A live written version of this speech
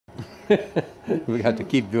We have to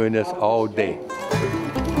keep doing this all day.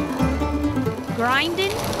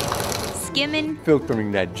 Grinding, skimming,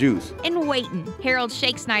 Filtering that juice. and waiting. Harold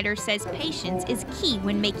Shakesnyder says patience is key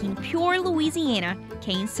when making pure Louisiana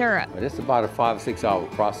cane syrup. But it's about a 5 or 6 hour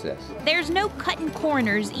process. There's no cutting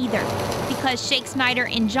corners either, because Shakesnyder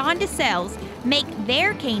and John DeSales make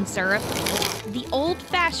their cane syrup the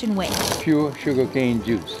old-fashioned way, Pure sugarcane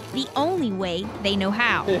juice. the only way they know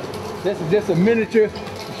how. This is just a miniature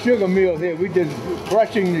sugar mill here. We just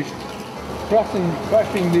crushing the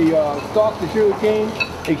stalks of sugar cane,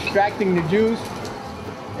 extracting the juice,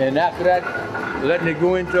 and after that, letting it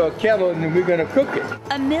go into a kettle, and then we're gonna cook it.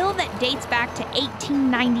 A mill that dates back to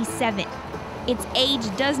 1897. Its age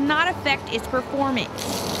does not affect its performance.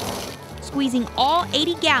 Squeezing all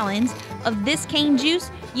 80 gallons of this cane juice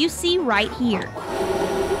you see right here.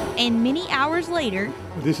 And many hours later,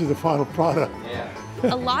 This is the final product.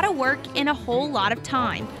 a lot of work and a whole lot of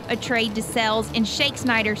time, a trade DeSales and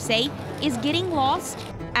Shakesnyder say is getting lost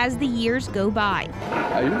as the years go by.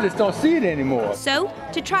 You just don't see it anymore. So,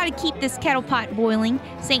 to try to keep this kettle pot boiling,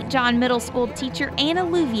 St. John Middle School teacher Anna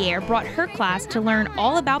Louvier brought her class to learn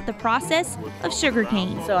all about the process of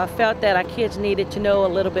sugarcane. So I felt that our kids needed to know a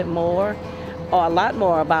little bit more, or a lot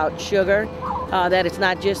more about sugar, that it's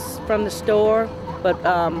not just from the store, but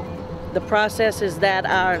the processes that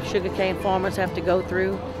our sugarcane farmers have to go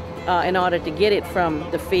through in order to get it from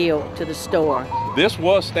the field to the store. This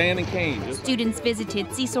was standing cane. Students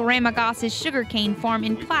visited Cecil Ramagoss's sugarcane farm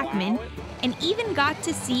in Plaquemine and even got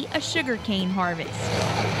to see a sugarcane harvest.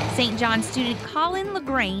 St. John student Colin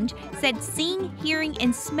LaGrange said seeing, hearing,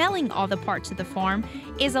 and smelling all the parts of the farm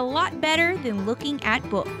is a lot better than looking at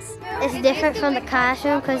books. It's different from the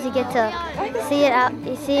classroom because you get to see it out,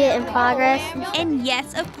 you see it in progress. And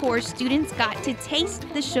yes, of course, students got to taste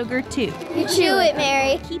the sugar too. You chew it,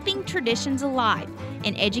 Mary. Keeping traditions alive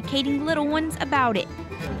and educating little ones about it.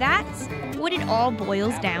 That's what it all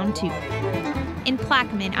boils down to. In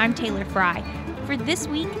Plaquemine, I'm Taylor Frey for This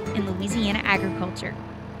Week in Louisiana Agriculture.